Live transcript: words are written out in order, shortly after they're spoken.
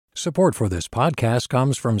Support for this podcast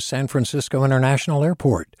comes from San Francisco International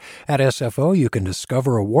Airport. At SFO, you can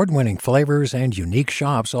discover award-winning flavors and unique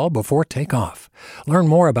shops all before takeoff. Learn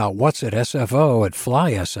more about what's at SFO at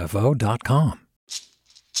flysfo.com.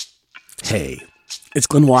 Hey, it's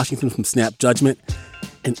Glenn Washington from Snap Judgment.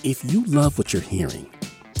 And if you love what you're hearing,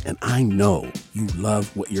 and I know you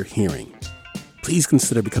love what you're hearing, please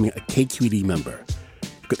consider becoming a KQED member.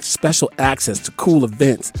 Get special access to cool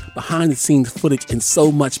events, behind-the-scenes footage, and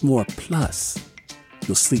so much more. Plus,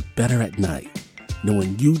 you'll sleep better at night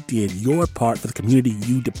knowing you did your part for the community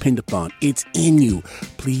you depend upon. It's in you.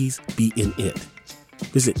 Please be in it.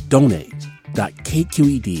 Visit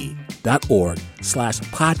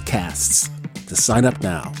donate.kqed.org/podcasts to sign up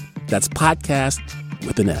now. That's podcast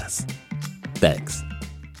with an S. Thanks.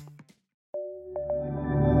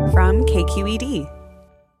 From KQED.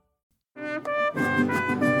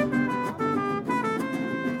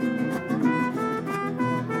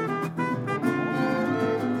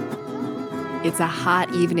 It's a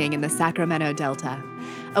hot evening in the Sacramento Delta.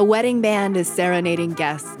 A wedding band is serenading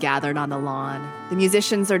guests gathered on the lawn. The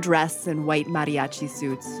musicians are dressed in white mariachi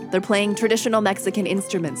suits. They're playing traditional Mexican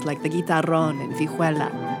instruments like the guitarrón and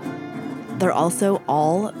vihuela. They're also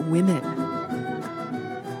all women.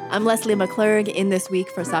 I'm Leslie McClurg, in this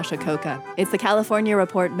week for Sasha Coca. It's the California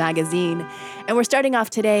Report magazine, and we're starting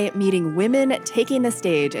off today meeting women taking the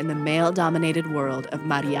stage in the male-dominated world of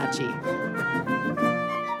mariachi.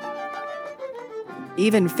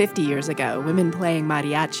 Even 50 years ago, women playing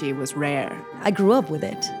mariachi was rare. I grew up with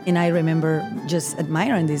it, and I remember just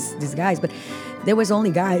admiring these guys, but there was only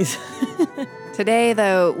guys. Today,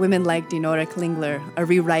 though, women like Dinorah Klingler are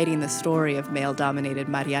rewriting the story of male-dominated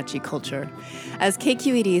mariachi culture. As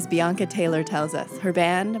KQED's Bianca Taylor tells us, her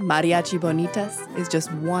band, Mariachi Bonitas, is just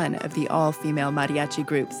one of the all-female mariachi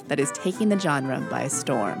groups that is taking the genre by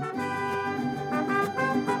storm.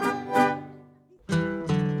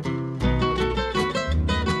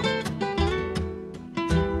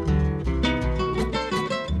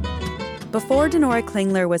 Before Dinorah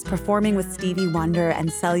Klingler was performing with Stevie Wonder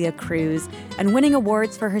and Celia Cruz and winning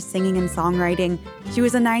awards for her singing and songwriting, she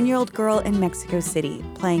was a 9-year-old girl in Mexico City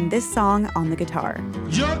playing this song on the guitar.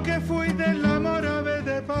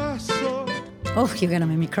 Oh, you're gonna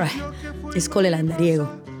make me cry. It's called El Andariego.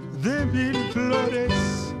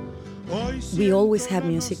 We always had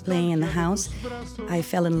music playing in the house. I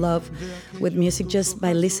fell in love with music just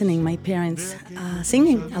by listening my parents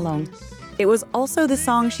singing along. It was also the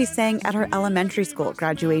song she sang at her elementary school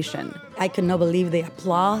graduation. I could not believe the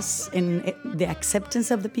applause and the acceptance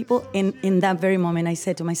of the people. In that very moment, I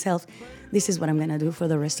said to myself, this is what I'm going to do for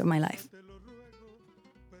the rest of my life.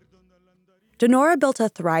 Dinorah built a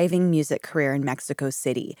thriving music career in Mexico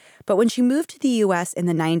City, but when she moved to the U.S. in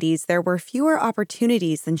the 90s, there were fewer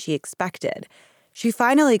opportunities than she expected. She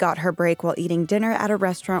finally got her break while eating dinner at a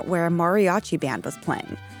restaurant where a mariachi band was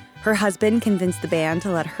playing. Her husband convinced the band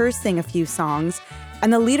to let her sing a few songs,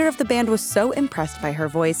 and the leader of the band was so impressed by her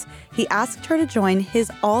voice, he asked her to join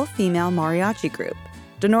his all-female mariachi group.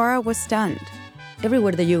 Dinorah was stunned.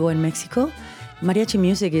 Everywhere that you go in Mexico, mariachi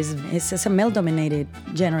music is a male-dominated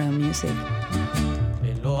genre of music.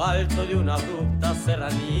 En lo alto de una abrupta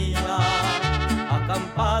serranía,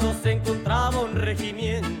 acampado se encontraba un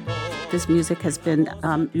regimiento. This music has been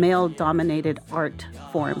male-dominated art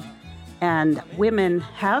form. And women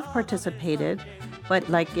have participated, but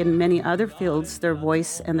like in many other fields, their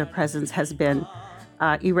voice and their presence has been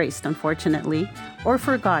erased, unfortunately, or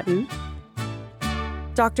forgotten.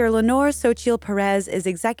 Dr. Lenore Xochitl Perez is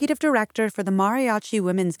executive director for the Mariachi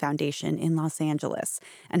Women's Foundation in Los Angeles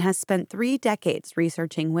and has spent 3 decades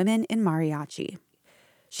researching women in mariachi.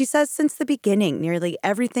 She says since the beginning, nearly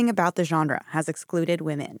everything about the genre has excluded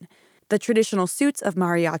women. The traditional suits of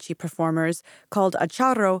mariachi performers, called a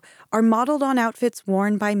charro, are modeled on outfits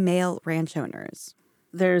worn by male ranch owners.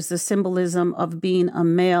 There's the symbolism of being a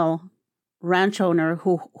male ranch owner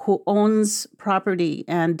who owns property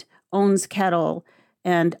and owns cattle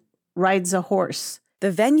and rides a horse.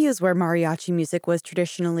 The venues where mariachi music was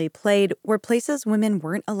traditionally played were places women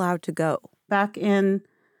weren't allowed to go. Back in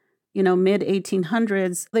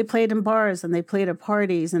mid-1800s, they played in bars and they played at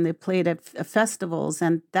parties and they played at festivals,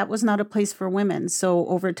 and that was not a place for women. So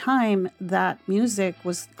over time, that music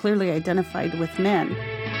was clearly identified with men.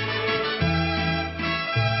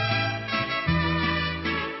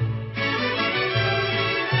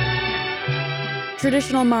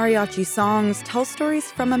 Traditional mariachi songs tell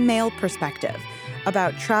stories from a male perspective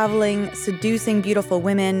about traveling, seducing beautiful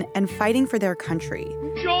women, and fighting for their country.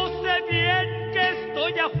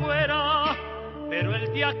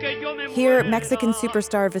 Here, Mexican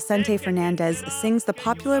superstar Vicente Fernandez sings the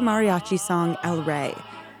popular mariachi song El Rey.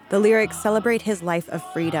 The lyrics celebrate his life of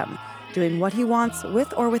freedom, doing what he wants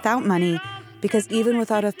with or without money, because even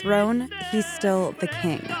without a throne, he's still the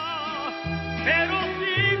king.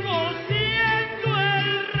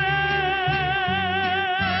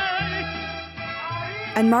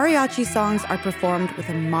 And mariachi songs are performed with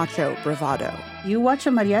a macho bravado. You watch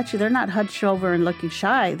a mariachi, they're not hunched over and looking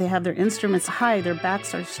shy. They have their instruments high, their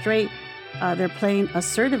backs are straight. They're playing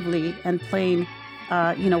assertively and playing,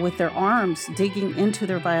 with their arms, digging into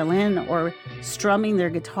their violin or strumming their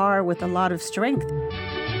guitar with a lot of strength.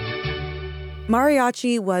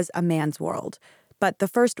 Mariachi was a man's world, but the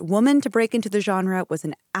first woman to break into the genre was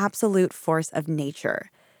an absolute force of nature.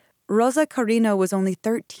 Rosa Carino was only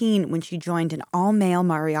 13 when she joined an all-male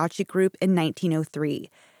mariachi group in 1903.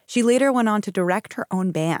 She later went on to direct her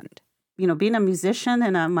own band. Being a musician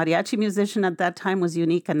and a mariachi musician at that time was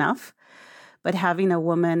unique enough, but having a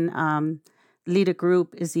woman lead a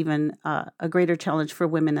group is even a greater challenge for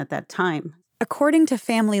women at that time. According to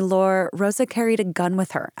family lore, Rosa carried a gun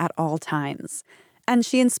with her at all times. And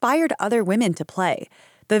she inspired other women to play.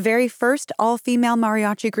 The very first all-female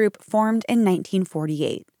mariachi group formed in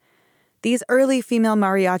 1948. These early female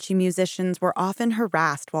mariachi musicians were often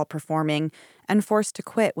harassed while performing and forced to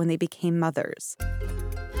quit when they became mothers.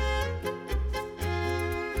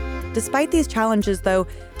 Despite these challenges, though,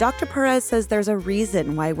 Dr. Perez says there's a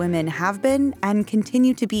reason why women have been and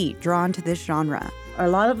continue to be drawn to this genre. A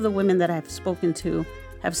lot of the women that I've spoken to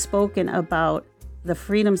have spoken about the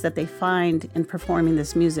freedoms that they find in performing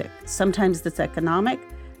this music. Sometimes it's economic,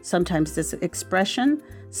 sometimes it's expression,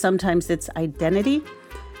 sometimes it's identity.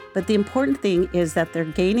 But the important thing is that they're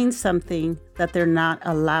gaining something that they're not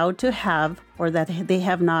allowed to have or that they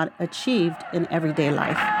have not achieved in everyday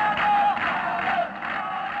life.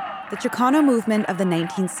 The Chicano movement of the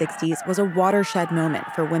 1960s was a watershed moment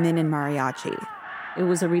for women in mariachi. It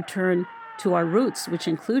was a return to our roots, which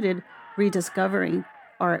included rediscovering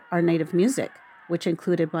our native music, which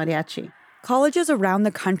included mariachi. Colleges around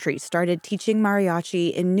the country started teaching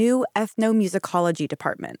mariachi in new ethnomusicology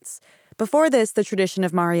departments. Before this, the tradition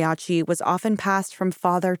of mariachi was often passed from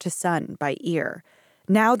father to son by ear.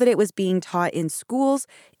 Now that it was being taught in schools,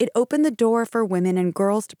 it opened the door for women and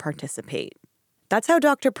girls to participate. That's how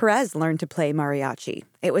Dr. Perez learned to play mariachi.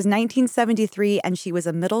 It was 1973, and she was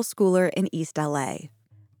a middle schooler in East LA.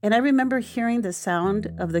 And I remember hearing the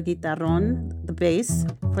sound of the guitarrón, the bass,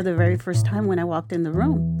 for the very first time when I walked in the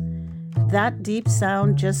room. That deep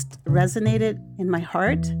sound just resonated in my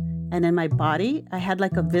heart and in my body. I had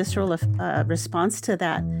like a visceral response to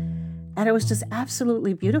that. And it was just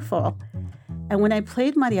absolutely beautiful. And when I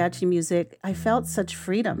played mariachi music, I felt such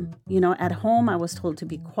freedom. At home, I was told to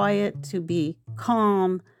be quiet, to be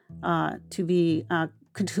calm,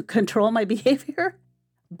 to control my behavior.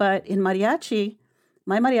 But in mariachi,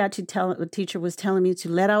 my mariachi teacher was telling me to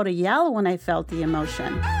let out a yell when I felt the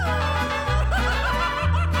emotion.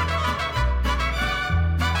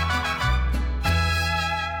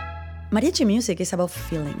 Mariachi music is about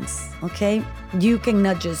feelings, okay? You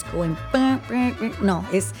cannot just go and... No,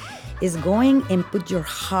 it's going and put your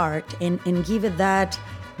heart and give it that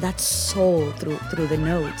soul through the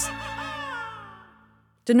notes.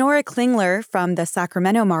 Dinorah Klingler from the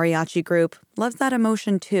Sacramento mariachi group loves that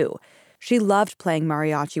emotion too. She loved playing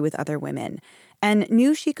mariachi with other women and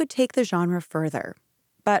knew she could take the genre further.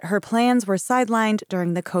 But her plans were sidelined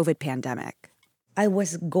during the COVID pandemic. I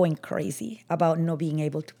was going crazy about not being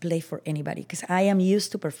able to play for anybody because I am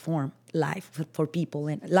used to perform live for people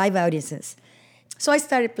and live audiences. So I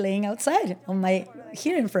started playing outside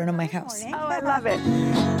here in front of my house. Oh, I love it.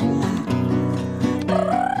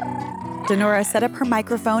 Dinorah set up her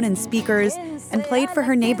microphone and speakers and played for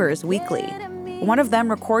her neighbors weekly. One of them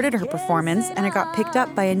recorded her performance, and it got picked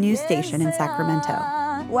up by a news station in Sacramento.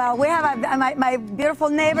 Well, we have my beautiful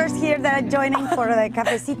neighbors here that are joining for the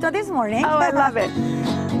cafecito this morning. Oh, I love it.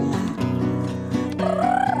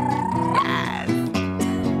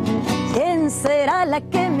 ¿Quién será la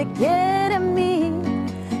que me quiere a mí?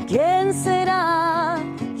 ¿Quién será?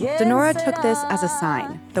 Dinorah took this as a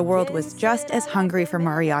sign. The world was just as hungry for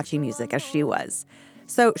mariachi music as she was.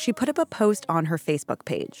 So she put up a post on her Facebook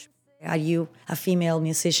page. Are you a female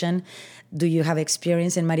musician? Do you have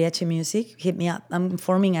experience in mariachi music? Hit me up. I'm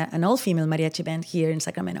forming an all-female mariachi band here in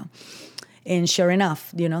Sacramento. And sure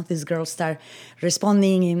enough, these girls start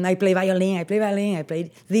responding. And I play violin, I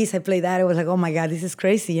play this, I play that. I was like, oh my God, this is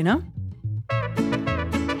crazy,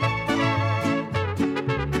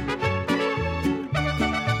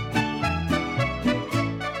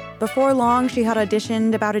 Before long, she had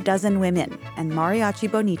auditioned about a dozen women, and Mariachi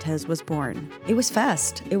Bonitas was born. It was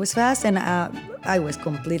fast, and I was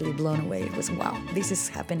completely blown away. It was, wow, this is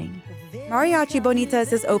happening. Mariachi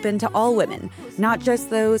Bonitas is open to all women, not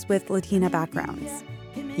just those with Latina backgrounds.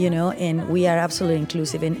 And we are absolutely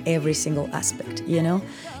inclusive in every single aspect,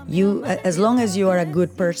 You, as long as you are a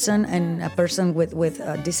good person and a person with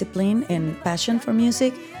discipline and passion for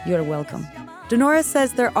music, you're welcome. Dinorah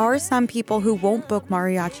says there are some people who won't book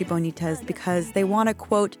Mariachi Bonitas because they want a,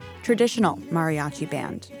 quote, traditional mariachi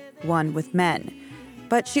band, one with men.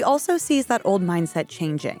 But she also sees that old mindset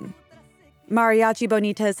changing. Mariachi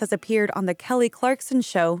Bonitas has appeared on The Kelly Clarkson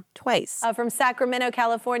Show twice. From Sacramento,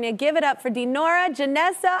 California, give it up for Dinorah,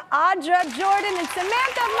 Janessa, Audra, Jordan, and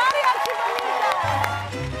Samantha, Mariachi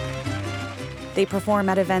Bonitas! They perform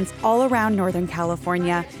at events all around Northern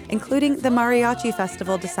California, including the Mariachi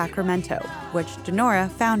Festival de Sacramento, which Dinorah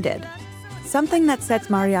founded. Something that sets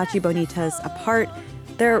Mariachi Bonitas apart,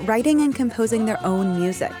 they're writing and composing their own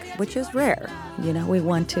music, which is rare. We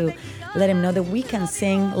want to let them know that we can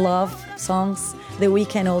sing love songs, that we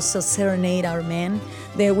can also serenade our men,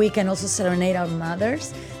 that we can also serenade our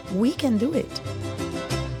mothers. We can do it.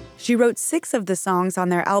 She wrote 6 of the songs on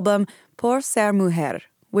their album Por Ser Mujer,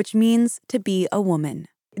 which means to be a woman.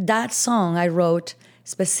 That song I wrote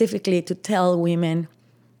specifically to tell women,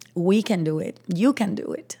 we can do it. You can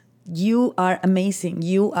do it. You are amazing.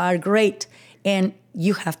 You are great. And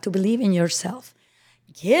you have to believe in yourself.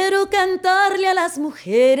 Quiero cantarle a las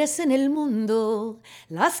mujeres en el mundo,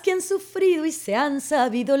 las que han sufrido y se han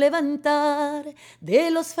sabido levantar de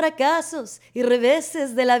los fracasos y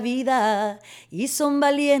reveses de la vida y son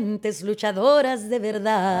valientes luchadoras de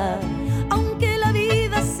verdad. Aunque la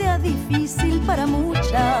vida sea difícil para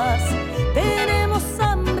muchas, tenemos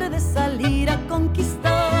hambre de salir a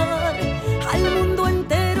conquistar al mundo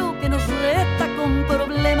entero que nos reta con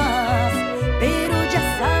problemas, pero ya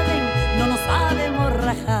saben, no nos sabemos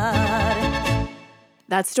rajar.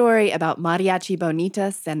 That story about Mariachi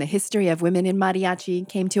Bonitas and the history of women in mariachi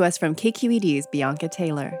came to us from KQED's Bianca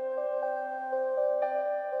Taylor.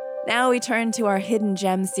 Now we turn to our Hidden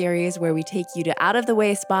Gem series where we take you to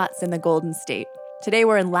out-of-the-way spots in the Golden State. Today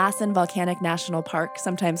we're in Lassen Volcanic National Park,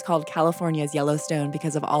 sometimes called California's Yellowstone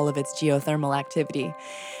because of all of its geothermal activity.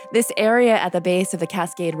 This area at the base of the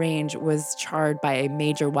Cascade Range was charred by a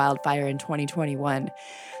major wildfire in 2021.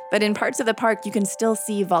 But in parts of the park, you can still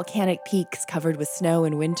see volcanic peaks covered with snow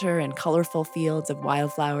in winter and colorful fields of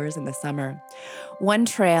wildflowers in the summer. One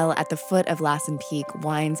trail at the foot of Lassen Peak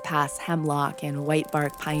winds past hemlock and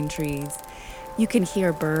whitebark pine trees. You can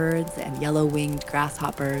hear birds and yellow-winged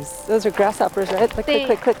grasshoppers. Those are grasshoppers, right? Click,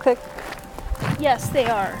 click, click, click. Yes, they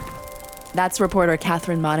are. That's reporter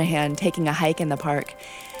Katherine Monahan taking a hike in the park.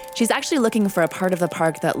 She's actually looking for a part of the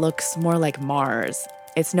park that looks more like Mars.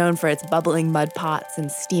 It's known for its bubbling mud pots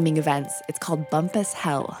and steaming events. It's called Bumpass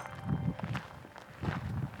Hell.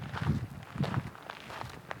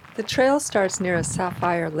 The trail starts near a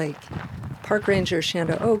sapphire lake. Park ranger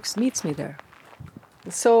Shanda Oaks meets me there.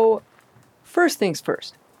 So, first things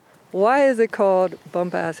first, why is it called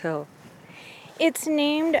Bumpass Hell? It's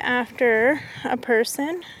named after a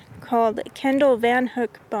person called Kendall Van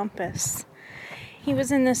Hook Bumpass. He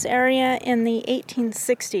was in this area in the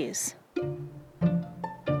 1860s.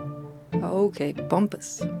 Okay,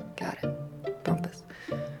 Bumpass. Got it. Bumpass.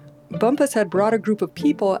 Bumpass had brought a group of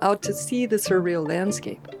people out to see the surreal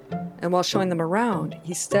landscape. And while showing them around,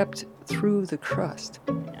 he stepped through the crust.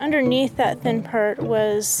 Underneath that thin part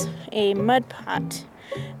was a mud pot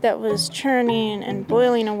that was churning and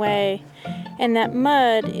boiling away. And that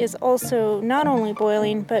mud is also not only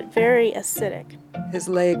boiling, but very acidic. His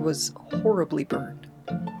leg was horribly burned.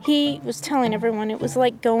 He was telling everyone it was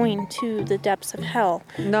like going to the depths of hell.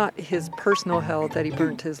 Not his personal hell that he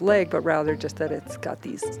burnt his leg, but rather just that it's got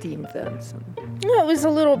these steam vents. It was a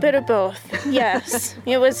little bit of both, yes.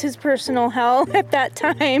 It was his personal hell at that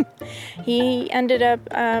time. He ended up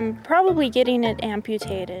probably getting it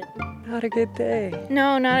amputated. Not a good day.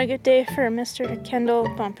 No, not a good day for Mr. Kendall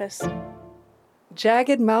Bumpass.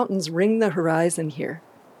 Jagged mountains ring the horizon here.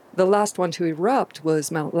 The last one to erupt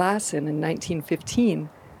was Mount Lassen in 1915.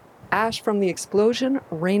 Ash from the explosion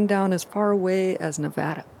rained down as far away as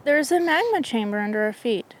Nevada. There's a magma chamber under our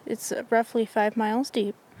feet. It's roughly 5 miles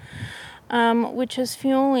deep, which is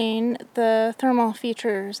fueling the thermal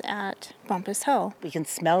features at Bumpass Hell. We can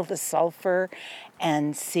smell the sulfur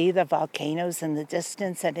and see the volcanoes in the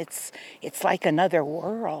distance, and it's like another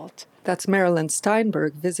world. That's Marilyn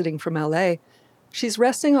Steinberg visiting from LA. She's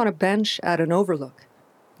resting on a bench at an overlook.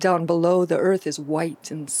 Down below, the earth is white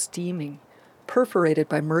and steaming. perforated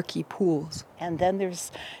by murky pools. And then there's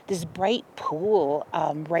this bright pool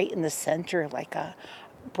right in the center, like a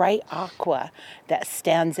bright aqua that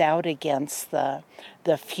stands out against the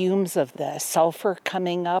fumes of the sulfur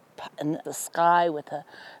coming up in the sky with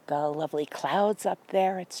the lovely clouds up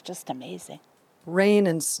there. It's just amazing. Rain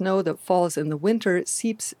and snow that falls in the winter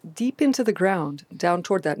seeps deep into the ground, down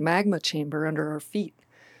toward that magma chamber under our feet.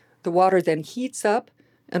 The water then heats up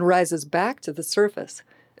and rises back to the surface,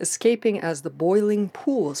 escaping as the boiling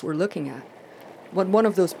pools we're looking at. When one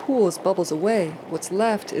of those pools bubbles away, what's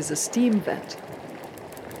left is a steam vent.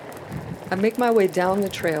 I make my way down the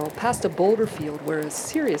trail, past a boulder field where a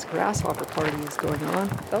serious grasshopper party is going on.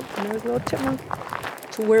 Oh, and there's a little chipmunk.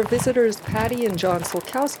 To where visitors Patty and John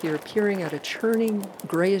Solkowski are peering at a churning,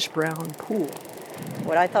 grayish-brown pool.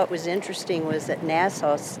 What I thought was interesting was that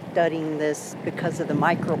NASA's studying this because of the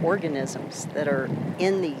microorganisms that are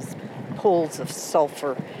in these pools of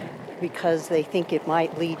sulfur, because they think it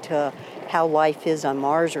might lead to how life is on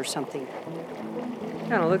Mars or something.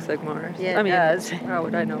 Kind of looks like Mars. Yeah, it does. How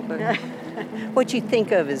would I know? But what you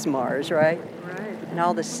think of as Mars, right? Right. And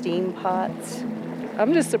all the steam pots.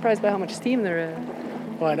 I'm just surprised by how much steam there is.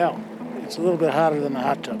 Well, I know. It's a little bit hotter than the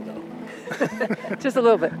hot tub, though. Just a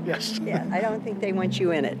little bit. Yes. Yeah, I don't think they want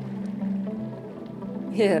you in it.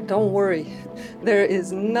 Yeah, don't worry. There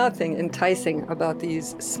is nothing enticing about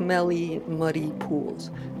these smelly, muddy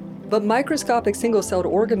pools. But microscopic single-celled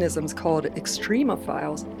organisms called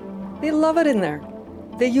extremophiles, they love it in there.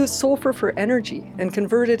 They use sulfur for energy and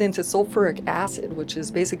convert it into sulfuric acid, which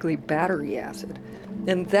is basically battery acid.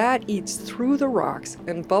 And that eats through the rocks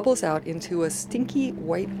and bubbles out into a stinky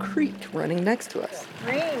white creek running next to us.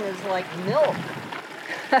 Green is like milk.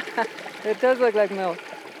 It does look like milk.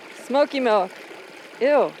 Smoky milk.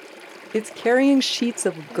 Ew. It's carrying sheets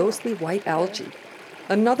of ghostly white algae,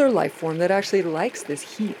 another life form that actually likes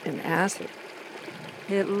this heat and acid.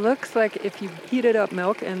 It looks like if you heated up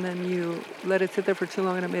milk and then you let it sit there for too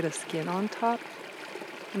long and it made a skin on top.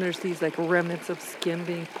 And there's these like remnants of skin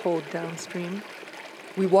being pulled downstream.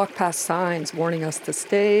 We walk past signs warning us to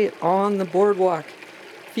stay on the boardwalk,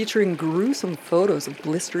 featuring gruesome photos of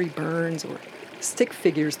blistery burns or stick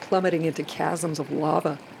figures plummeting into chasms of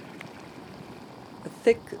lava. A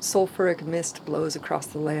thick sulfuric mist blows across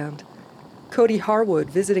the land. Cody Harwood,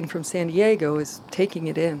 visiting from San Diego, is taking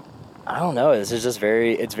it in. I don't know. This is just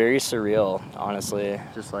it's very surreal, honestly.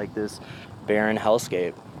 Just like this barren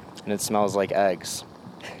hellscape. And it smells like eggs.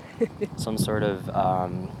 Some sort of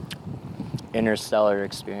interstellar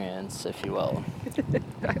experience, if you will.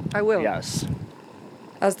 I will. Yes.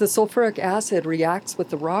 As the sulfuric acid reacts with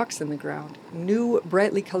the rocks in the ground, new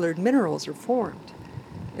brightly colored minerals are formed.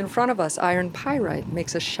 In front of us, iron pyrite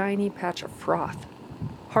makes a shiny patch of froth.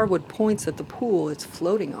 Harwood points at the pool it's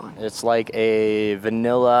floating on. It's like a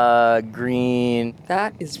vanilla green.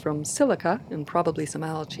 That is from silica and probably some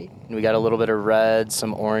algae. We got a little bit of red,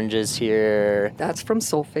 some oranges here. That's from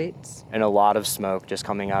sulfates. And a lot of smoke just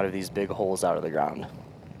coming out of these big holes out of the ground.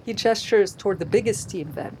 He gestures toward the biggest steam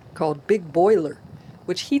vent, called Big Boiler,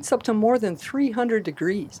 which heats up to more than 300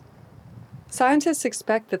 degrees. Scientists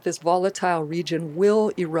expect that this volatile region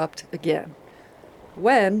will erupt again.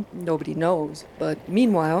 When, nobody knows, but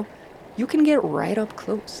meanwhile, you can get right up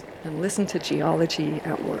close and listen to geology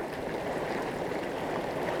at work.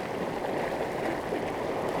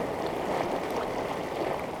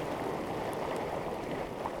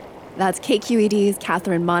 That's KQED's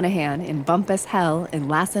Katherine Monahan in Bumpass Hell in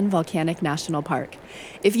Lassen Volcanic National Park.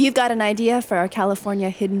 If you've got an idea for our California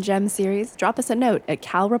Hidden Gem series, drop us a note at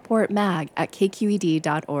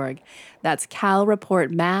calreportmag@kqed.org. That's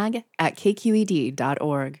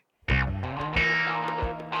calreportmag@kqed.org.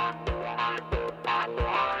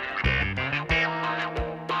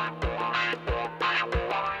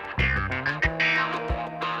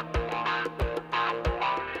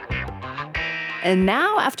 And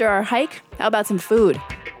now, after our hike, how about some food?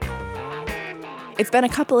 It's been a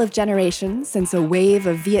couple of generations since a wave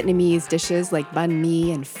of Vietnamese dishes like bánh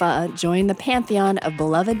mì and pho joined the pantheon of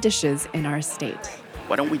beloved dishes in our state.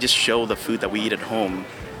 Why don't we just show the food that we eat at home?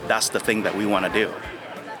 That's the thing that we want to do.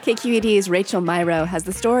 KQED's Rachael Myrow has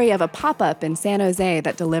the story of a pop-up in San Jose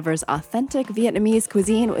that delivers authentic Vietnamese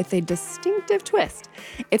cuisine with a distinctive twist.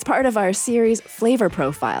 It's part of our series Flavor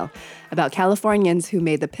Profile, about Californians who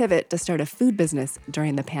made the pivot to start a food business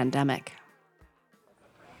during the pandemic.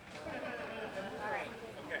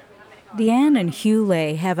 DuyAn and Hieu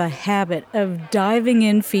Le have a habit of diving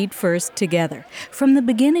in feet first together. From the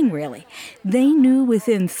beginning, really. They knew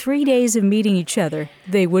within 3 days of meeting each other,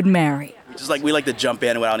 they would marry. Just like we like to jump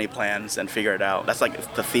in without any plans and figure it out. That's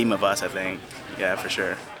like the theme of us, I think. Yeah, for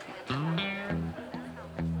sure.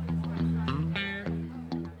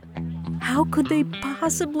 how could they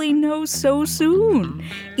possibly know so soon?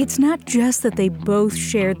 It's not just that they both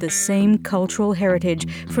shared the same cultural heritage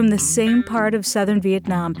from the same part of southern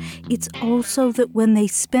Vietnam. It's also that when they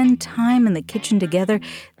spend time in the kitchen together,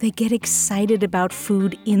 they get excited about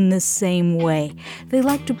food in the same way. They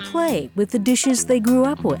like to play with the dishes they grew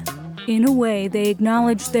up with. In a way, they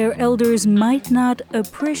acknowledge their elders might not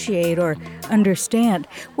appreciate or understand.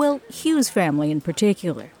 Well, Hieu's family in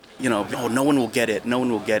particular. Oh, no one will get it. No one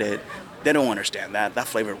will get it. They don't understand that. That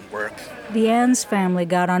flavor won't work. DuyAn's family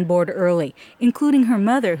got on board early, including her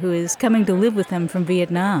mother, who is coming to live with them from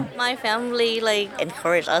Vietnam. My family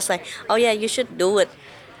encouraged us oh yeah, you should do it.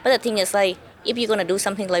 But the thing is if you're gonna do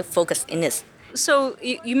something focus in this. So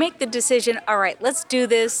you make the decision, all right, let's do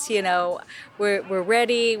this, we're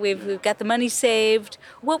ready, we've got the money saved.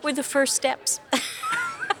 What were the first steps?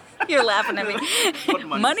 You're laughing at me.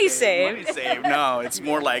 Money saved. Money saved. No, it's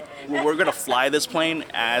more like we're going to fly this plane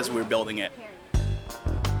as we're building it.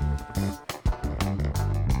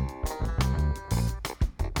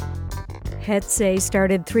 Hết Sẩy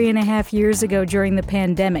started 3.5 years ago during the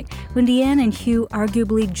pandemic, when DuyAn and Hieu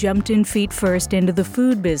arguably jumped in feet first into the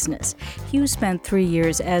food business. Hieu spent 3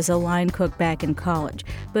 years as a line cook back in college,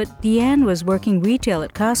 but DuyAn was working retail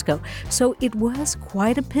at Costco, so it was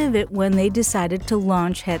quite a pivot when they decided to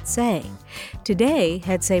launch Hết Sẩy. Today,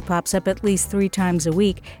 Hết Sẩy pops up at least 3 times a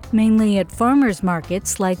week, mainly at farmers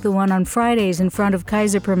markets like the one on Fridays in front of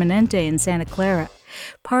Kaiser Permanente in Santa Clara.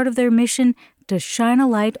 Part of their mission, to shine a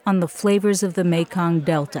light on the flavors of the Mekong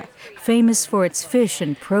Delta, famous for its fish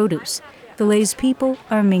and produce. The Lay's people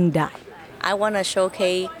are Minh Dai. I want to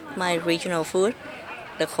showcase my regional food,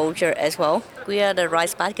 the culture as well. We are the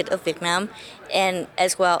rice basket of Vietnam, and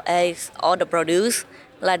as well as all the produce,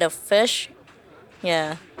 like the fish.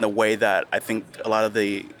 Yeah. The way that I think a lot of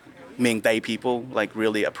the Minh Dai people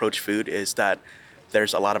really approach food is that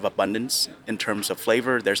there's a lot of abundance in terms of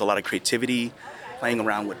flavor. There's a lot of creativity, playing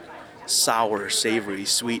around with sour, savory,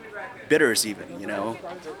 sweet, bitters even,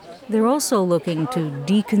 They're also looking to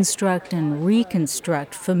deconstruct and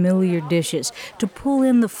reconstruct familiar dishes, to pull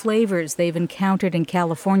in the flavors they've encountered in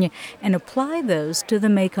California and apply those to the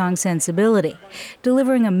Mekong sensibility,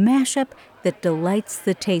 delivering a mashup that delights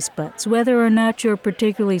the taste buds, whether or not you're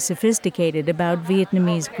particularly sophisticated about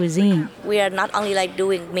Vietnamese cuisine. We are not only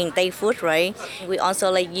doing Minh Dai food, right? We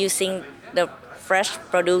also using the fresh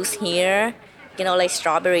produce here, like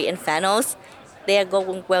strawberry and fennels. They are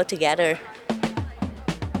going well together.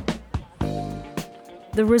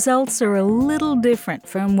 The results are a little different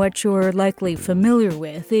from what you're likely familiar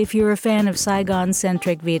with if you're a fan of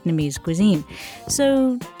Saigon-centric Vietnamese cuisine.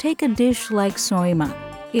 So take a dish like soi man.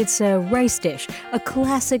 It's a rice dish, a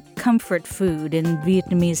classic comfort food in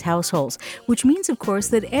Vietnamese households, which means, of course,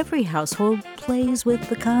 that every household plays with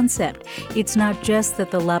the concept. It's not just that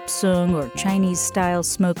the lap sung or Chinese-style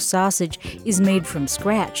smoked sausage is made from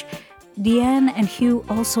scratch. DuyAn and Hieu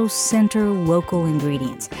also center local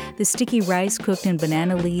ingredients. The sticky rice cooked in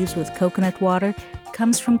banana leaves with coconut water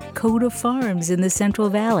comes from Coda Farms in the Central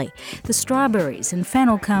Valley. The strawberries and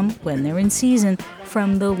fennel come, when they're in season,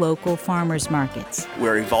 from the local farmers markets.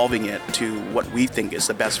 We're evolving it to what we think is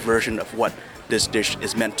the best version of what this dish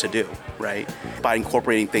is meant to do, right? By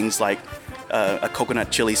incorporating things like a coconut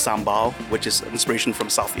chili sambal, which is inspiration from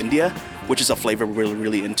South India, which is a flavor we're really,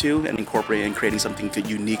 really into, and incorporating and creating something to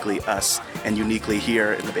uniquely us and uniquely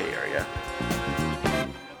here in the Bay Area.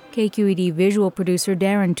 KQED visual producer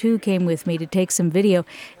Darren, too, came with me to take some video.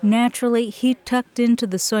 Naturally, he tucked into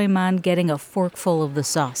the soi man, getting a forkful of the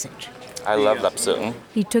sausage. I love lap sung.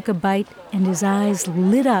 He took a bite, and his eyes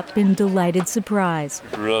lit up in delighted surprise.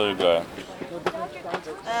 Really good.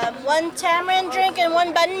 1 tamarind drink and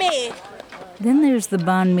 1 bánh mì. Then there's the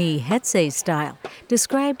bánh mì Hết Sẩy style,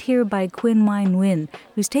 described here by Quinn Mai Nguyen,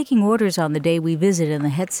 who's taking orders on the day we visit in the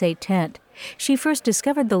Hết Sẩy tent. She first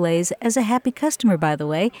discovered the Lays as a happy customer, by the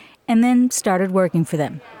way, and then started working for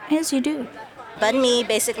them, as you do. Bánh mì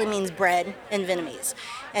basically means bread in Vietnamese.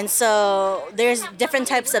 And so there's different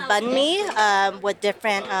types of bánh mì with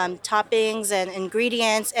different toppings and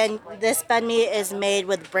ingredients. And this bánh mì is made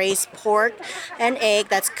with braised pork and egg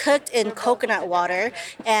that's cooked in coconut water.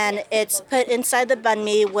 And it's put inside the bánh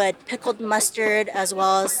mì with pickled mustard as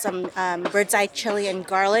well as some bird's eye chili and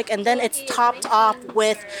garlic. And then it's topped off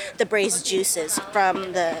with the braised juices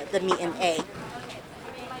from the meat and egg.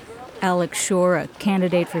 Alex Shore, a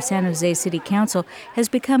candidate for San Jose City Council, has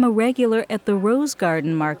become a regular at the Rose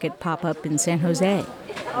Garden Market pop-up in San Jose.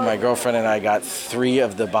 My girlfriend and I got 3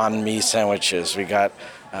 of the bánh mì sandwiches. We got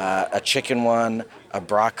a chicken one, a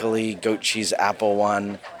broccoli, goat cheese, apple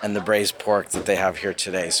one, and the braised pork that they have here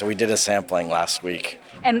today. So we did a sampling last week.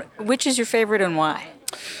 And which is your favorite and why?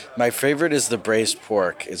 My favorite is the braised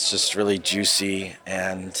pork. It's just really juicy,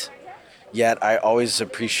 and yet I always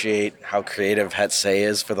appreciate how creative Hết Sẩy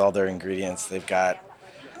is with all their ingredients. They've got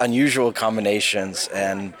unusual combinations,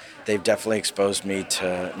 and they've definitely exposed me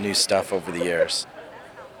to new stuff over the years.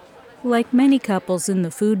 Like many couples in the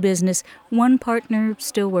food business, one partner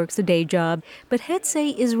still works a day job, but Hết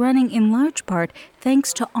Sẩy is running in large part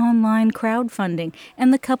thanks to online crowdfunding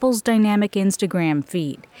and the couple's dynamic Instagram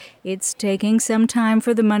feed. It's taking some time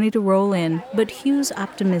for the money to roll in, but Hieu's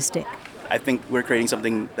optimistic. I think we're creating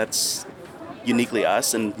something that's uniquely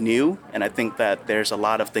us and new, and I think that there's a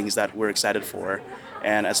lot of things that we're excited for.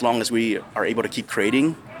 And as long as we are able to keep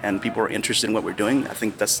creating and people are interested in what we're doing, I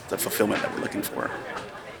think that's the fulfillment that we're looking for.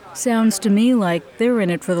 Sounds to me like they're in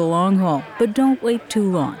it for the long haul, but don't wait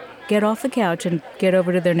too long. Get off the couch and get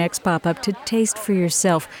over to their next pop-up to taste for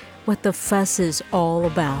yourself what the fuss is all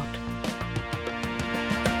about.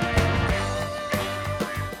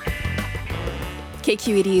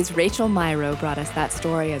 KQED's Rachael Myrow brought us that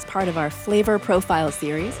story as part of our Flavor Profile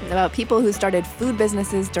series about people who started food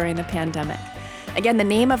businesses during the pandemic. Again, the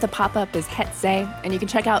name of the pop-up is Hết Sẩy, and you can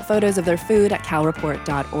check out photos of their food at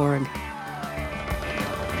calreport.org.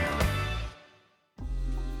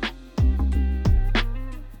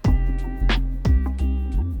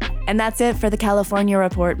 And that's it for the California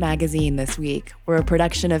Report magazine this week. We're a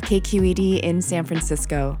production of KQED in San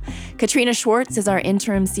Francisco. Katrina Schwartz is our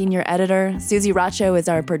interim senior editor. Susie Racho is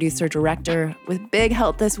our producer-director, with big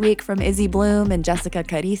help this week from Izzy Bloom and Jessica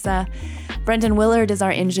Carissa. Brendan Willard is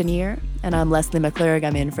our engineer, and I'm Leslie McClurg.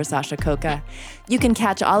 I'm in for Sasha Coca. You can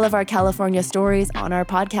catch all of our California stories on our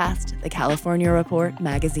podcast, the California Report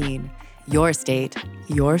magazine. Your state,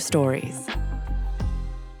 your stories.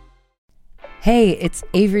 Hey, it's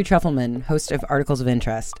Avery Trufelman, host of Articles of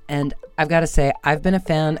Interest, and I've got to say, I've been a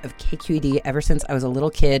fan of KQED ever since I was a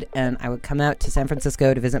little kid, and I would come out to San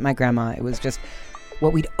Francisco to visit my grandma. It was just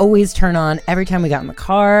what we'd always turn on every time we got in the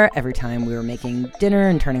car, every time we were making dinner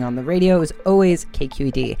and turning on the radio. It was always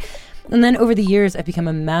KQED. And then over the years, I've become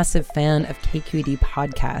a massive fan of KQED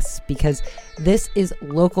podcasts because this is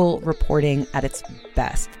local reporting at its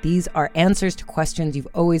best. These are answers to questions you've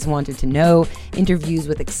always wanted to know, interviews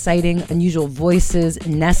with exciting, unusual voices,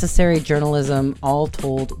 necessary journalism, all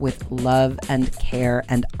told with love and care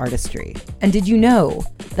and artistry. And did you know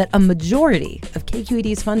that a majority of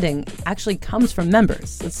KQED's funding actually comes from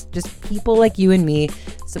members? It's just people like you and me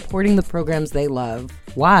supporting the programs they love,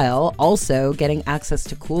 while also getting access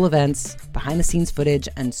to cool events, behind-the-scenes footage,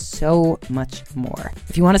 and so much more.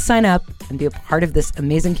 If you want to sign up and be a part of this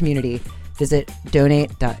amazing community, visit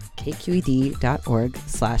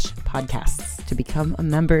donate.kqed.org/podcasts to become a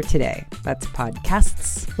member today. That's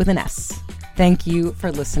podcasts with an S. Thank you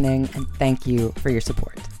for listening, and thank you for your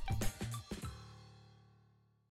support.